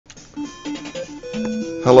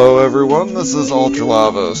Hello everyone, this is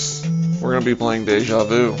Ultralavos. We're going to be playing Deja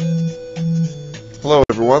Vu. Hello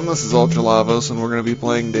everyone, this is Ultralavos and we're going to be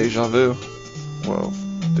playing Deja Vu. Whoa,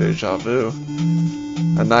 Deja Vu.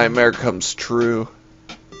 A nightmare comes true.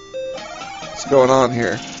 What's going on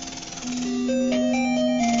here?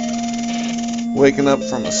 Waking up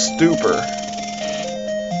from a stupor.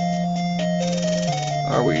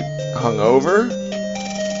 Are we hungover?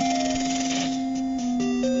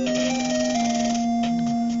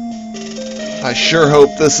 I sure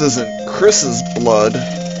hope this isn't Chris's blood.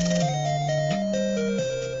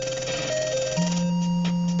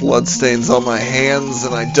 Bloodstains on my hands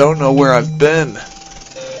and I don't know where I've been.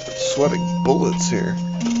 I'm sweating bullets here.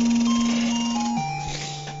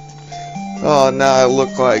 Oh, now I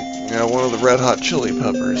look like, one of the Red Hot Chili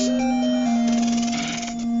Peppers.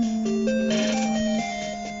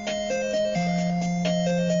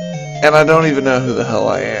 And I don't even know who the hell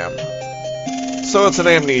I am. So it's an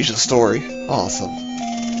amnesia story. Awesome.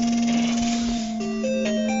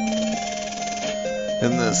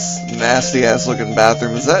 In this nasty ass looking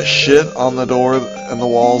bathroom. Is that shit on the door and the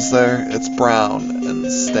walls there? It's brown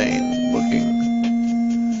and stained looking.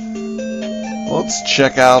 Let's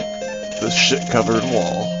check out this shit covered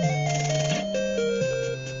wall.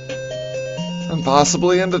 I'm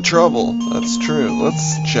possibly into trouble. That's true.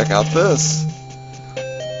 Let's check out this.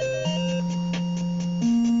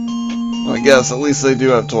 I guess at least they do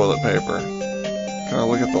have toilet paper. Can I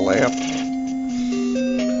look at the lamp?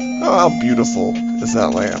 Oh, how beautiful is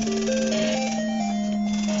that lamp?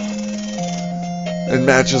 It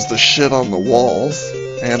matches the shit on the walls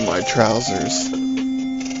and my trousers.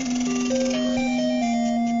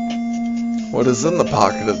 What is in the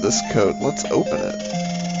pocket of this coat? Let's open it.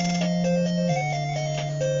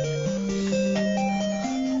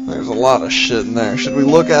 There's a lot of shit in there. Should we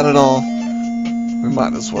look at it all? We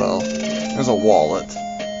might as well. There's a wallet.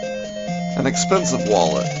 An expensive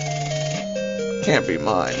wallet. Can't be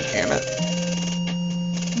mine, can it?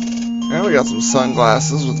 And we got some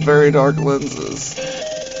sunglasses with very dark lenses.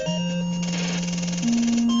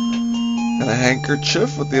 And a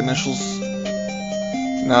handkerchief with the initials.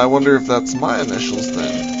 Now I wonder if that's my initials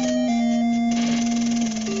then.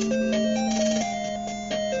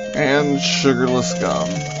 And sugarless gum.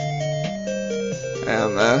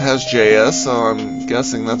 And that has JS, so I'm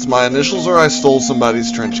guessing that's my initials or I stole somebody's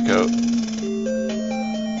trench coat.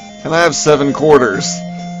 And I have 7 quarters.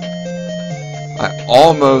 I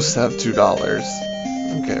almost have $2.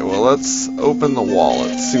 Okay, well let's open the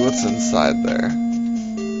wallet, see what's inside there.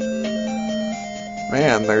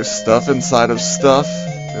 Man, there's stuff inside of stuff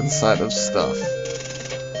inside of stuff.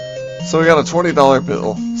 So we got a $20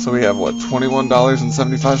 bill. So we have what,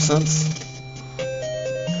 $21.75?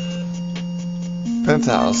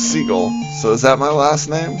 Penthouse, Siegel. So is that my last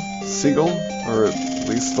name? Siegel? Or at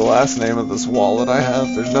least the last name of this wallet I have?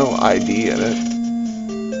 There's no ID in it.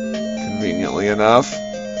 Conveniently enough.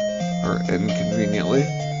 Or inconveniently.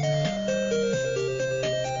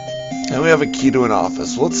 And we have a key to an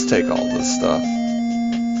office. Let's take all this stuff.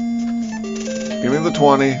 Give me the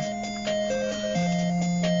 20.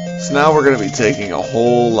 So now we're going to be taking a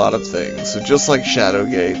whole lot of things. So just like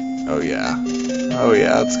Shadowgate. Oh yeah. Oh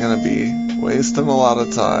yeah, it's going to be wasting a lot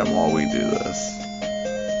of time while we do this.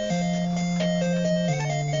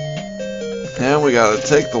 And we gotta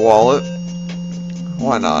take the wallet.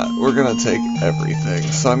 Why not? We're gonna take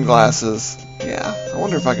everything. Sunglasses. Yeah, I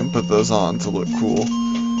wonder if I can put those on to look cool.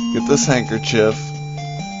 Get this handkerchief.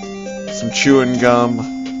 Some chewing gum.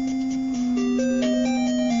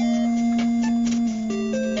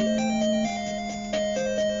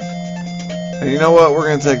 And you know what? We're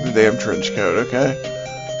gonna take the damn trench coat, okay?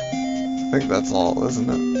 I think that's all, isn't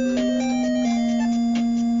it?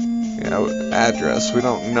 Yeah, address. We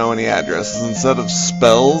don't know any addresses. Instead of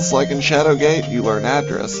spells, like in Shadowgate, you learn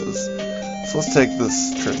addresses. So let's take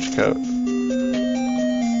this trench coat.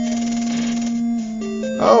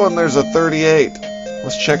 Oh, and there's a 38.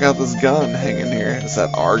 Let's check out this gun hanging here. Is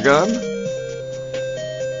that our gun?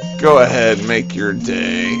 Go ahead, make your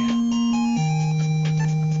day.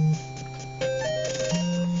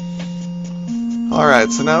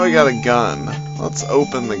 Alright, so now we got a gun. Let's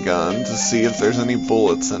open the gun to see if there's any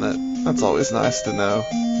bullets in it. That's always nice to know.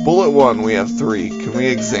 Bullet 1, we have 3. Can we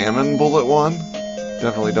examine bullet 1?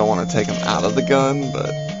 Definitely don't want to take him out of the gun, but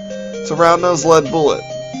it's a round-nosed lead bullet.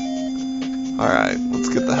 Alright, let's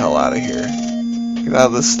get the hell out of here. Get out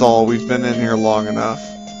of this stall, we've been in here long enough.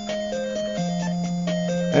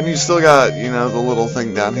 And you still got, the little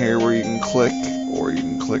thing down here where you can click, or you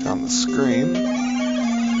can click on the screen.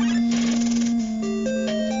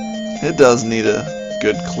 It does need a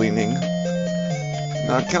good cleaning.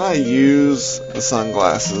 Now, can I use the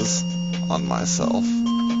sunglasses on myself?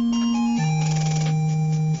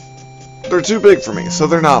 They're too big for me, so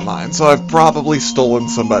they're not mine. So I've probably stolen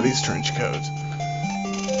somebody's trench coat.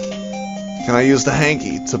 Can I use the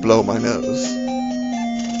hanky to blow my nose?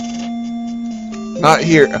 Not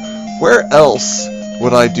here. Where else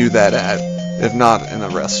would I do that at, if not in a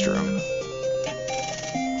restroom?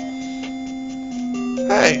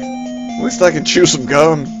 Hey, at least I can chew some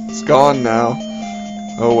gum. It's gone now.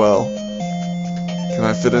 Oh well. Can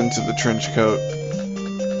I fit into the trench coat?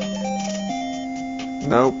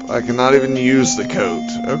 Nope, I cannot even use the coat.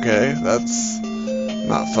 Okay, that's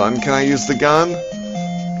not fun. Can I use the gun?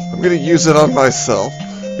 I'm gonna use it on myself,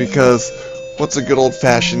 because what's a good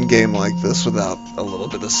old-fashioned game like this without a little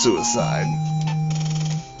bit of suicide?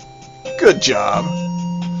 Good job.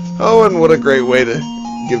 Oh, and what a great way to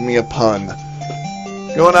give me a pun.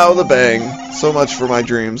 Going out with a bang. So much for my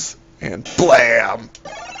dreams. And blam!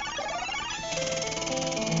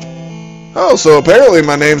 Oh, so apparently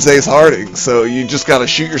my name's Ace Harding, so you just gotta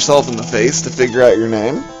shoot yourself in the face to figure out your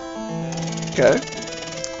name? Okay.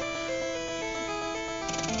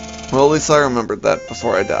 Well, at least I remembered that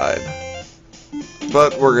before I died.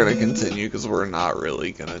 But we're gonna continue, because we're not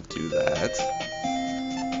really gonna do that.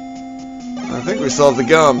 I think we still have the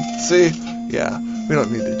gum. See? Yeah, we don't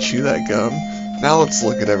need to chew that gum. Now let's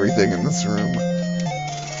look at everything in this room.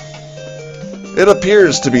 It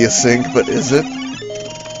appears to be a sink, but is it?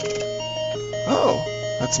 Oh,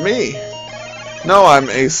 that's me. No, I'm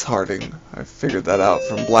Ace Harding. I figured that out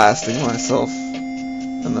from blasting myself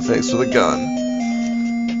in the face with a gun.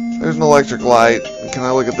 There's an electric light. Can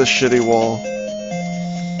I look at this shitty wall?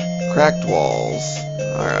 Cracked walls.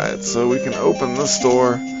 Alright, so we can open this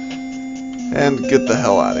door and get the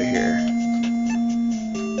hell out of here.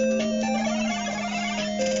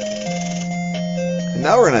 And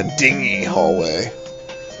now we're in a dingy hallway.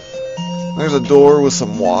 There's a door with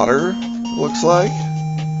some water, it looks like.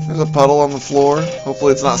 There's a puddle on the floor.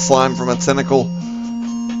 Hopefully it's not slime from a tentacle.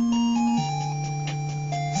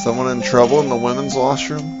 Someone in trouble in the women's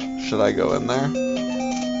washroom? Should I go in there?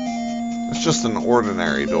 It's just an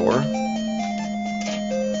ordinary door.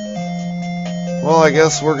 Well, I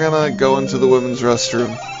guess we're gonna go into the women's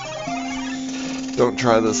restroom. Don't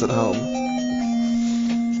try this at home.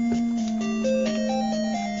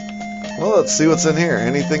 Well, let's see what's in here.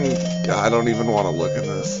 Anything... I don't even want to look in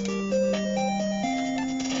this.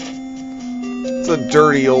 It's a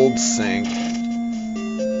dirty old sink.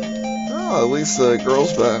 Oh, at least the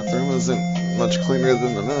girls' bathroom isn't much cleaner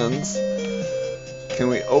than the men's. Can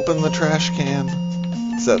we open the trash can?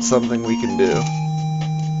 Is that something we can do?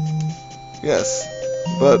 Yes,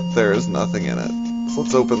 but there is nothing in it. So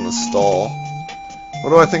let's open the stall. What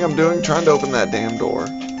do I think I'm doing? Trying to open that damn door.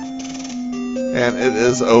 And it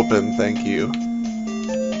is open, thank you.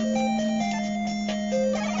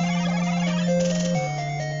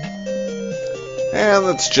 And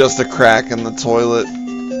it's just a crack in the toilet.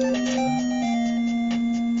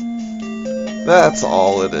 That's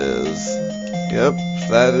all it is. Yep,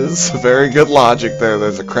 that is very good logic there.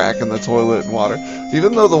 There's a crack in the toilet and water.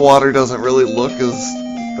 Even though the water doesn't really look as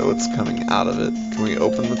though it's coming out of it. Can we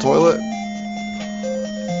open the toilet?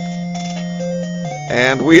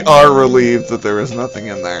 And we are relieved that there is nothing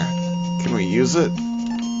in there. Can we use it?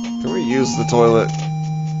 Can we use the toilet?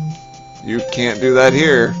 You can't do that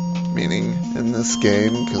here. Meaning in this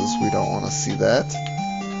game, because we don't want to see that.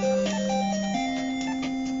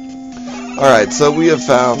 Alright, so we have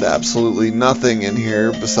found absolutely nothing in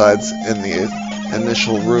here besides in the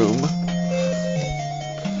initial room.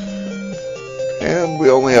 And we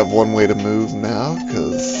only have one way to move now,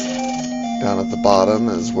 because down at the bottom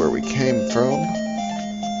is where we came from.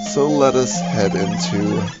 So let us head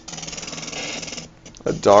into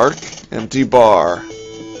a dark, empty bar.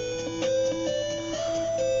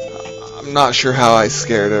 I'm not sure how I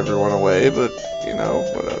scared everyone away, but, you know,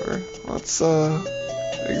 whatever. Let's,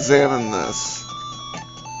 examine this.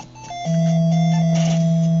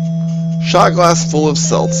 Shot glass full of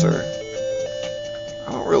seltzer.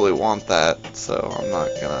 I don't really want that, so I'm not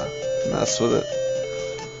gonna mess with it.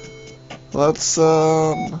 Let's,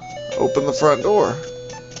 open the front door.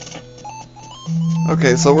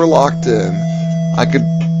 Okay, so we're locked in. I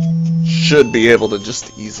should be able to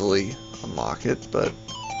just easily unlock it, but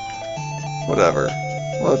whatever.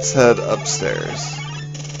 Let's head upstairs.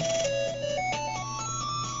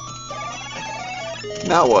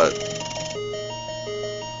 Now what?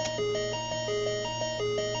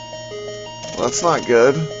 Well, that's not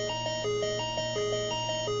good.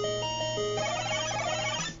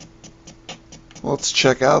 Let's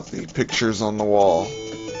check out the pictures on the wall.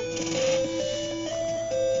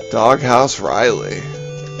 Doghouse Riley.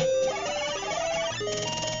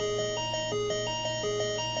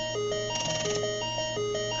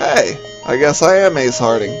 I guess I am Ace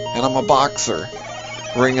Harding, and I'm a boxer.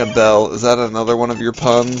 Ring a bell. Is that another one of your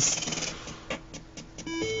puns?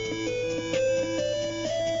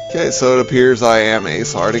 Okay, so it appears I am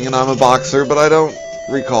Ace Harding, and I'm a boxer, but I don't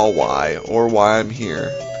recall why, or why I'm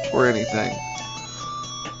here, or anything.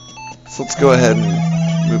 So let's go ahead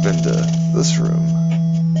and move into this room.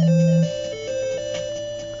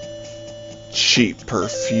 Cheap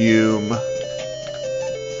perfume.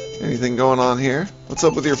 Anything going on here? What's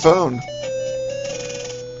up with your phone?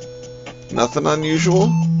 Nothing unusual?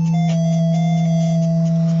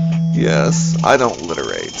 Yes, I don't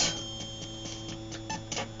literate.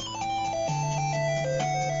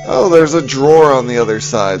 Oh, there's a drawer on the other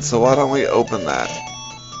side, so why don't we open that?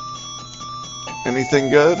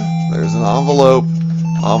 Anything good? There's an envelope.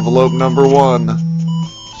 Envelope number 1.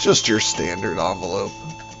 Just your standard envelope.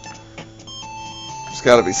 There's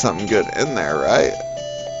gotta be something good in there, right?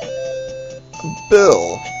 A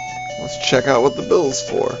bill. Let's check out what the bill's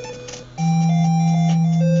for.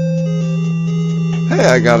 Hey,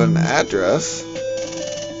 I got an address.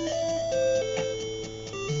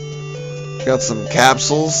 Got some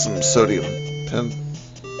capsules, some sodium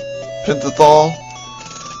pentothal,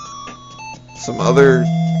 some other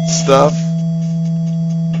stuff,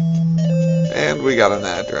 and we got an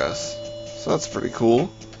address. So that's pretty cool.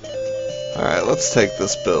 Alright, let's take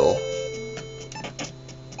this bill.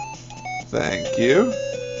 Thank you.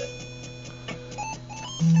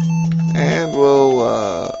 And we'll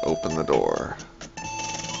open the door.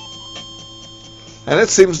 And it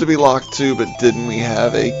seems to be locked too, but didn't we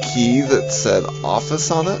have a key that said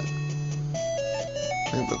office on it?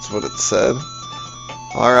 I think that's what it said.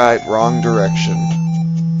 Alright, wrong direction.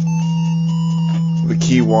 The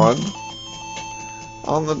key 1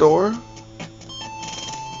 on the door.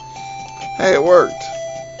 Hey, it worked.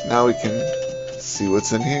 Now we can see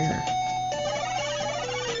what's in here.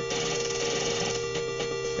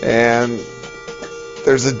 And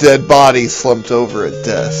there's a dead body slumped over a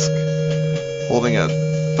desk, holding a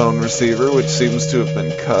phone receiver, which seems to have been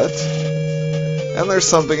cut. And there's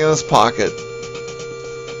something in his pocket.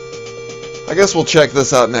 I guess we'll check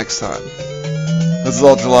this out next time. This is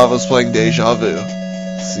Ultralavas playing Deja Vu.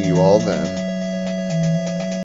 See you all then.